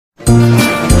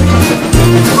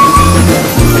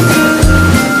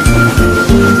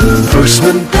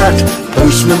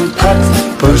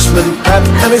Pat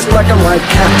and his black and white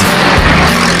cat.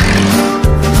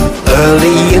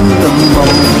 Early in the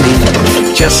morning,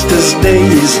 just as day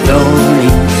is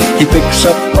dawning, he picks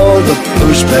up all the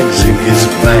post bags in his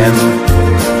van.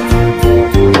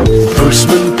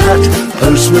 Postman Pat,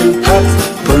 Postman Pat,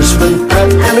 Postman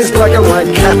Pat and his black and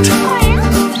white cat.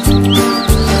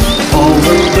 All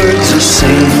the birds are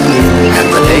singing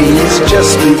and the day is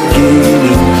just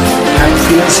beginning. Pat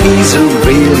feels he's a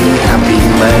really happy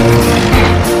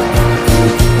man.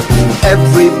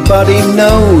 Everybody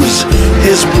knows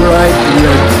his bright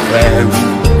red van.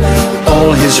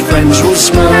 All his friends will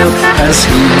smile as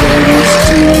he waves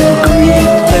to greet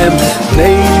them.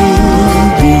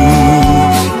 Maybe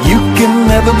you can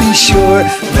never be sure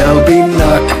there'll be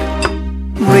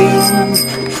ring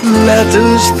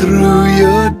letters through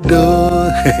your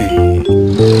door.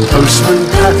 Postman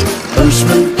Pat,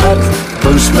 Postman Pat,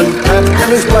 Postman Pat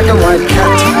and his black and white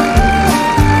cat.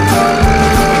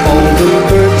 All the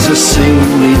birds are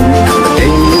singing and the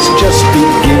day is just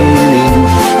beginning.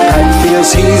 Pat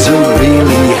feels he's a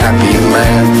really happy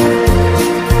man.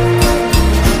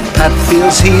 Pat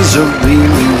feels he's a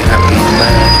really happy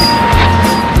man.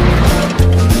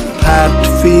 Pat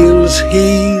feels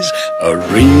he's a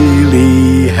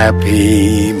really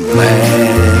happy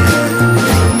man.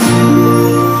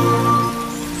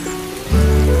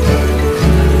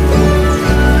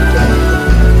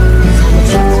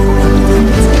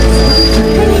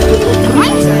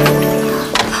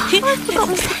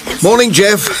 Morning,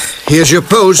 Jeff. Here's your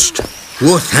post.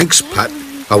 Oh, thanks, Pat.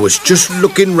 I was just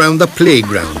looking round the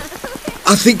playground.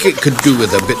 I think it could do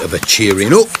with a bit of a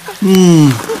cheering up.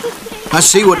 I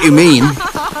see what you mean.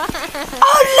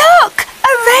 Oh, look!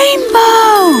 A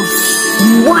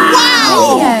rainbow!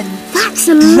 Wow! That's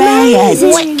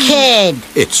amazing! Wicked!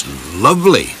 It's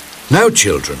lovely. Now,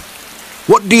 children,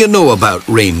 what do you know about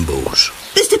rainbows?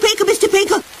 Mr. Pinkle,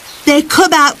 they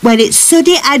come out when it's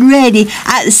sunny and rainy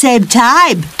at the same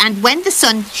time. And when the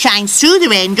sun shines through the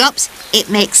raindrops, it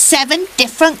makes 7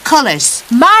 different colours.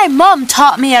 My mum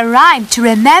taught me a rhyme to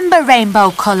remember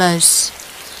rainbow colours.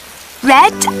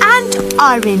 Red and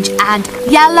orange and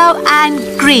yellow and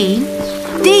green.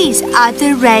 These are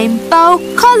the rainbow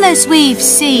colours we've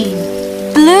seen.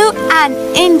 Blue and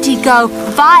indigo,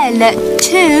 violet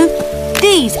too.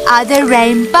 These are the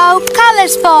rainbow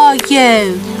colours for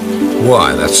you.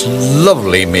 Why, that's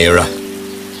lovely, Mira.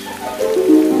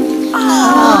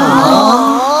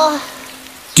 Aww.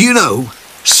 Do you know,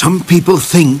 some people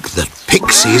think that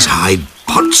pixies hide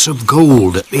pots of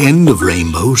gold at the end of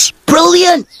rainbows.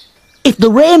 Brilliant! If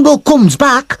the rainbow comes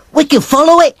back, we can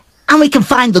follow it and we can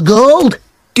find the gold.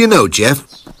 Do you know, Jeff,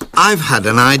 I've had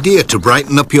an idea to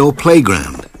brighten up your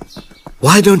playground.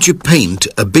 Why don't you paint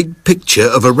a big picture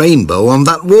of a rainbow on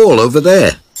that wall over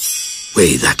there?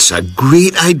 Wait, that's a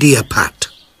great idea, Pat.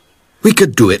 We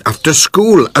could do it after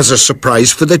school as a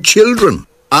surprise for the children.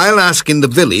 I'll ask in the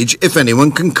village if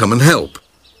anyone can come and help.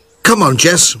 Come on,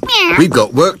 Jess. We've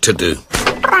got work to do.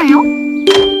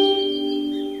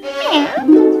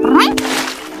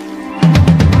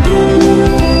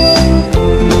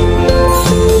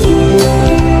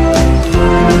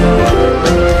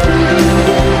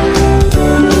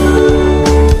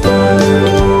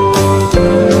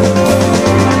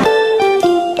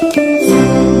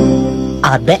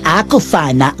 I bet I could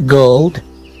find that gold.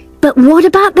 But what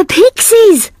about the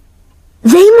pixies?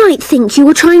 They might think you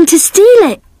were trying to steal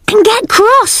it and get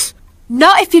cross.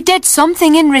 Not if you did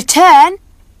something in return.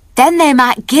 Then they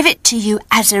might give it to you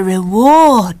as a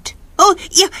reward. Oh,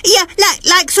 yeah,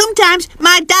 like sometimes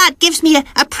my dad gives me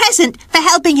a present for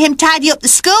helping him tidy up the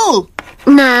school.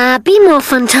 Nah, be more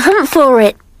fun to hunt for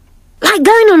it. Like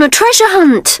going on a treasure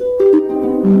hunt.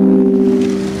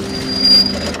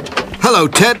 Hello,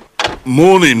 Ted.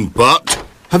 Morning, Pat.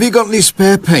 Have you got any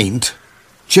spare paint?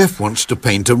 Jeff wants to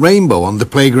paint a rainbow on the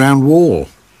playground wall.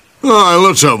 Aye,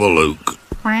 let's have a look.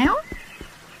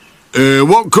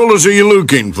 What colours are you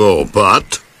looking for,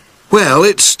 Pat? Well,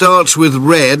 it starts with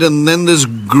red and then there's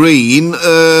green,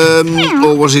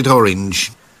 or was it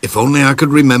orange? If only I could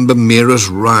remember Mira's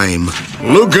rhyme.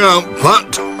 Look out,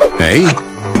 Pat. Hey?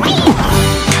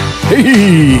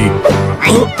 Hey!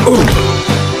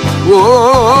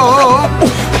 Whoa!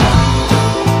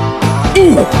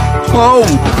 Oh!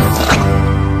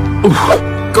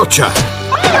 Gotcha!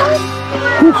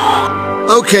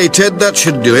 OK, Ted, that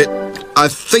should do it. I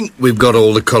think we've got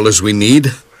all the colours we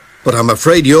need. But I'm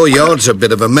afraid your yard's a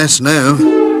bit of a mess now.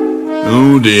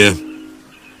 Oh, dear.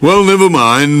 Well, never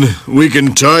mind. We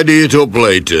can tidy it up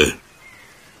later.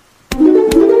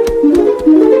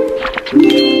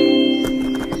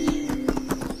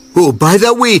 Oh, by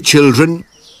the way, children,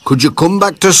 could you come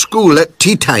back to school at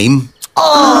tea time?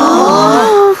 Oh!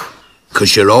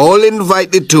 because you're all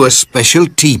invited to a special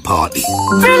tea party.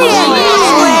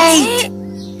 Brilliant!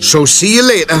 So see you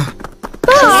later.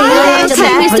 Bye,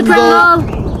 Mr. Pringle.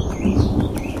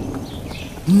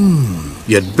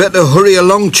 You'd better hurry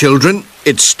along, children.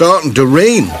 It's starting to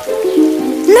rain.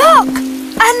 Look!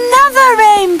 Another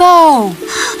rainbow!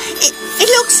 It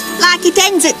looks like it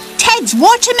ends at Ted's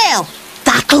watermill.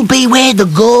 That'll be where the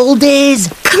gold is.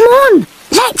 Come on,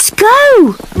 let's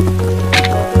go.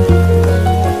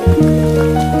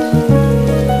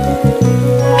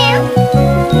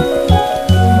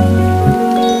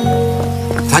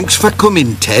 Thanks for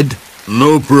coming, Ted.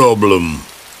 No problem.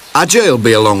 Ajay'll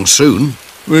be along soon.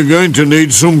 We're going to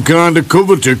need some kind of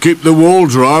cover to keep the wall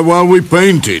dry while we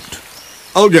paint it.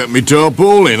 I'll get me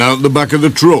tarpaulin out the back of the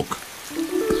truck.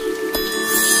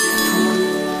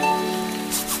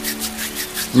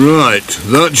 Right,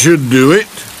 that should do it.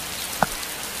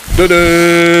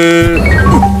 Ta-da!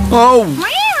 Oh!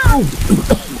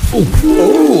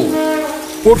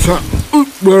 Oh! What's happened?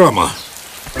 Where am I?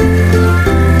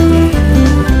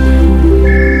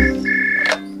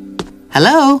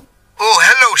 Hello? Oh,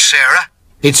 hello, Sarah.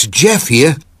 It's Jeff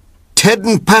here. Ted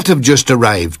and Pat have just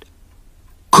arrived.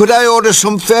 Could I order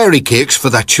some fairy cakes for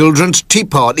that children's tea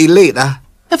party later?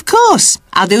 Of course.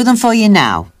 I'll do them for you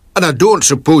now. And I don't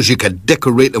suppose you could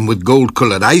decorate them with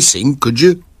gold-coloured icing, could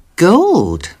you?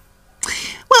 Gold?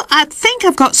 Well, I think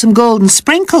I've got some golden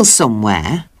sprinkles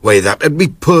somewhere. Why, that'd be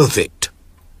perfect.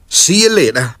 See you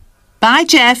later. Bye,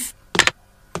 Jeff.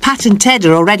 Pat and Ted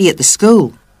are already at the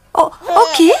school. Oh,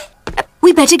 okay.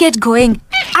 We better get going.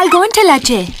 I'll go and tell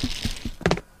Ajay.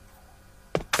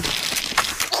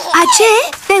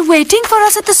 Ajay, they're waiting for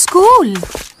us at the school.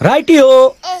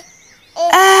 Rightio.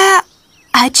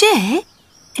 Ajay,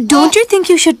 don't you think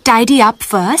you should tidy up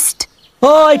first?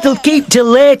 Oh, it'll keep till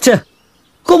later.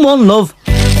 Come on, love.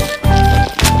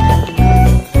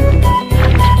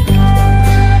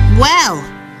 Well,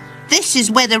 this is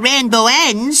where the rainbow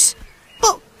ends.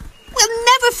 But we'll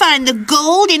never find the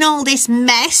gold in all this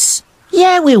mess.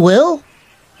 Yeah, we will.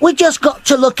 We just got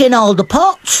to look in all the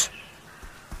pots.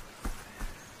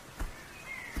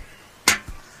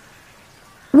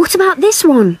 What about this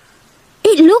one?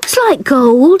 It looks like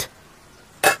gold.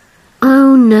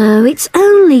 Oh no, it's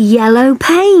only yellow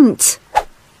paint.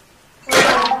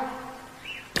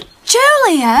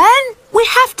 Julian, we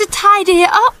have to tidy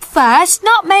it up first,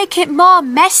 not make it more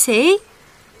messy.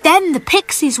 Then the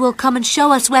pixies will come and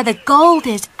show us where the gold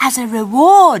is as a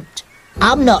reward.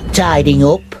 I'm not tidying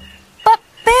up. But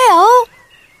Bill...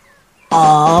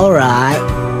 All right.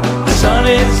 The sun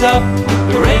is up,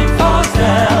 the rain falls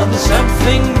down, there's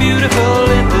something beautiful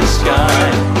in the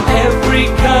sky. Every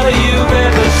color you've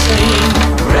ever seen,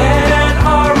 red and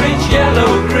orange,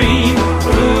 yellow, green,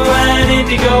 blue and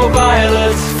indigo,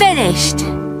 violets. Finished.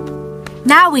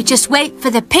 Now we just wait for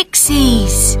the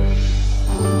pixies.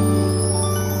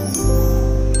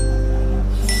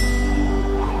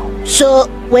 So,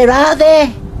 where are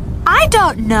they? I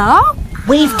don't know.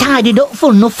 We've tidied up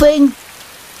for nothing.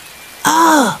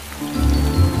 Oh!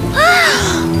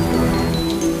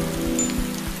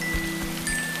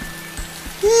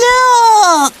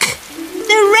 Look!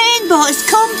 The rainbow has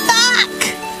come back!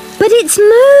 But it's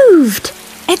moved.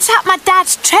 It's at my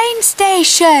dad's train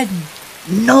station.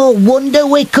 No wonder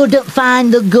we couldn't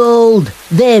find the gold.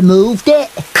 They moved it.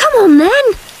 Come on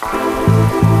then.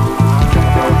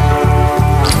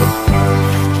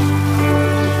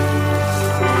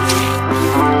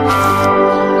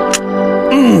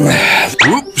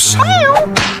 Oops.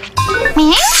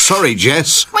 Sorry,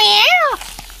 Jess.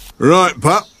 Right,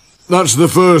 Pat. That's the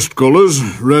first colours,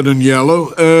 red and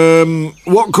yellow.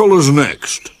 What colour's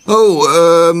next?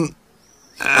 Oh,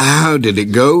 how did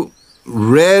it go?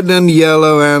 Red and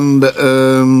yellow and,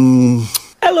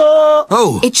 Hello.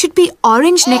 Oh. It should be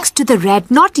orange next to the red,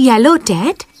 not yellow,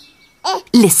 Ted.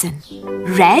 Listen.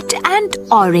 Red and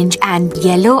orange and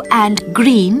yellow and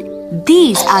green,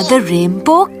 these are the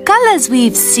rainbow colours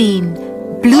we've seen.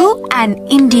 Blue and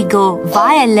indigo,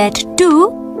 violet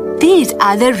too. These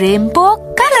are the rainbow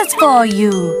colours for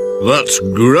you. That's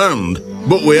grand,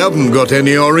 but we haven't got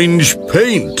any orange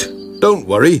paint. Don't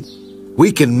worry.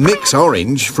 We can mix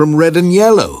orange from red and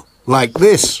yellow, like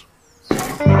this.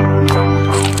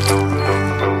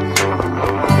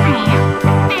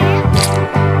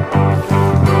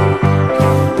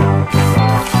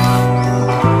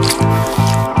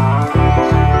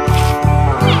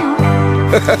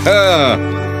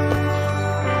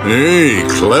 Hey,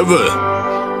 clever.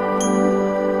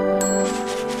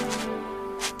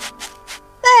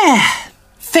 There,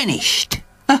 finished.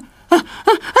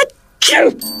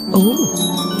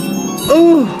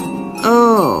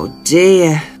 Oh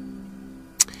dear.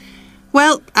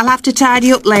 Well, I'll have to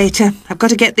tidy up later. I've got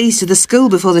to get these to the school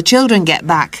before the children get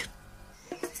back.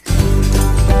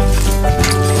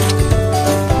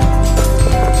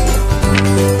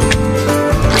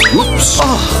 Whoops!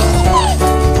 Oh.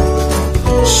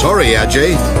 Sorry,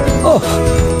 Ajay. Oh,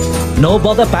 no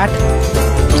bother, Pat.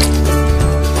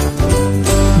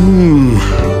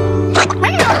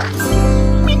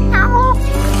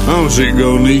 How's it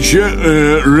go,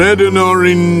 Nisha? Red and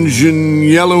orange and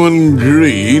yellow and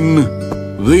green.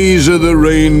 These are the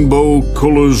rainbow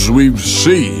colours we've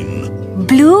seen.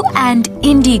 Blue and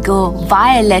indigo,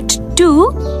 violet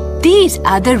too. These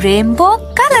are the rainbow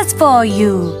colours for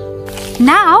you.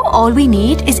 Now all we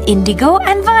need is indigo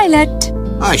and violet.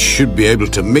 I should be able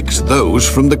to mix those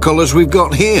from the colours we've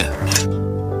got here.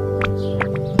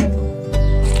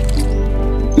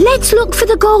 Let's look for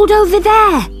the gold over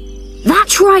there.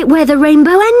 That's right where the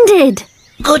rainbow ended.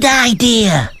 Good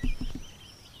idea.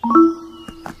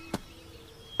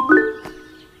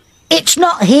 It's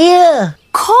not here.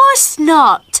 Course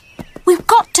not. We've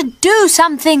got to do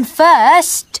something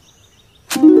first.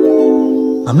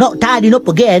 I'm not tidying up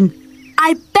again.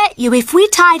 I bet you if we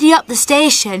tidy up the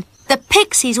station, the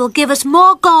pixies will give us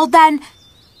more gold than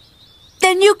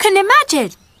you can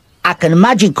imagine. I can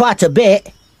imagine quite a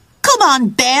bit. Come on,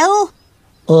 Bill.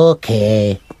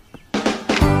 OK.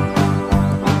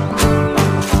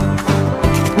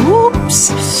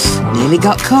 Oops. Nearly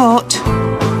got caught.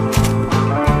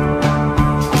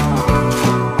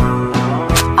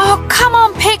 Oh, come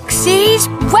on, pixies.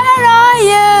 Where are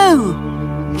you?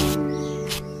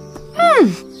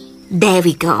 There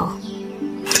we go.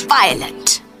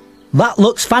 Violet. That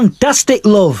looks fantastic,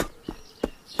 love.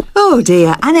 Oh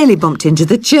dear, I nearly bumped into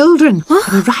the children. They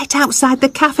were right outside the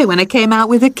cafe when I came out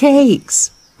with the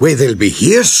cakes. Well, they'll be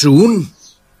here soon.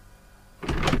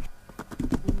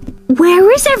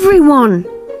 Where is everyone?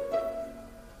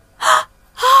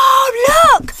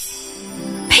 Oh, look!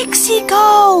 Pixie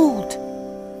gold.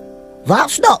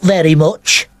 That's not very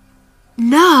much.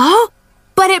 No,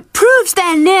 but it proves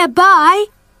they're nearby.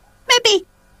 Maybe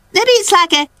it's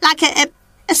like a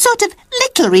sort of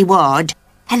little reward.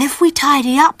 And if we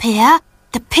tidy up here,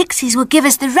 the pixies will give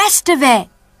us the rest of it.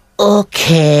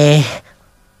 OK.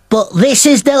 But this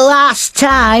is the last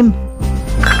time.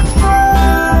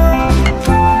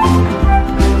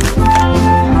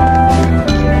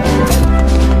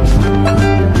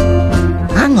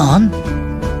 Hang on.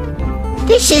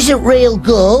 This isn't real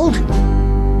gold.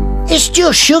 It's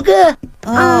just sugar.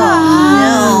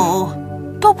 Oh,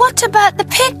 no. But what about the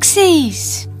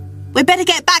pixies? We better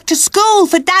get back to school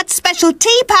for Dad's special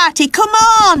tea party. Come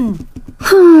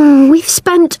on. We've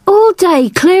spent all day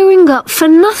clearing up for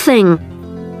nothing.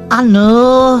 I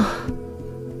know.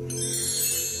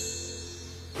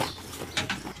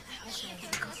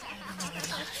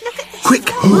 Quick,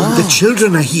 the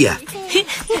children are here.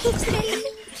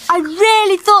 I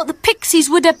really thought the pixies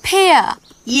would appear.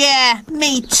 Yeah,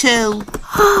 me too.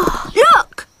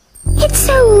 Look! It's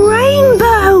a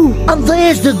rainbow. And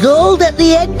there's the gold at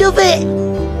the end of it.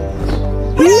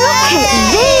 Look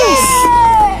at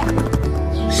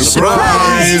this.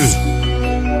 Surprise!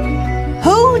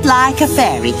 Who'd like a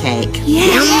fairy cake?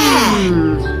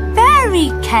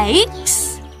 Fairy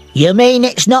cakes? You mean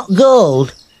it's not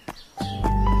gold?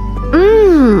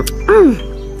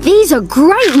 These are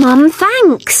great, Mum,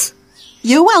 thanks.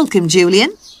 You're welcome,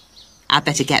 Julian. I'd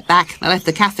better get back. I left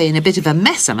the cafe in a bit of a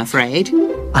mess, I'm afraid.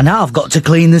 And I've got to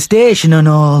clean the station and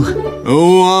all.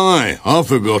 Oh, aye. I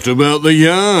forgot about the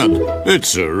yard.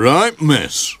 It's a right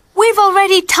mess. We've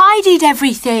already tidied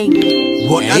everything.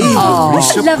 What a lovely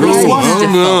surprise. Oh,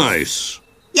 nice.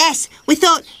 Yes, we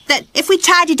thought that if we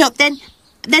tidied up, then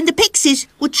the pixies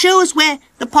would show us where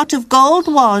the pot of gold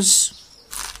was.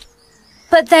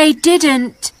 But they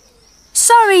didn't.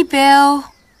 Sorry, Bill.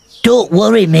 Don't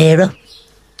worry, Mira.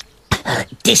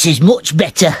 This is much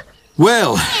better.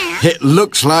 Well, it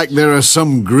looks like there are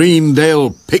some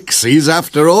Greendale pixies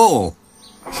after all.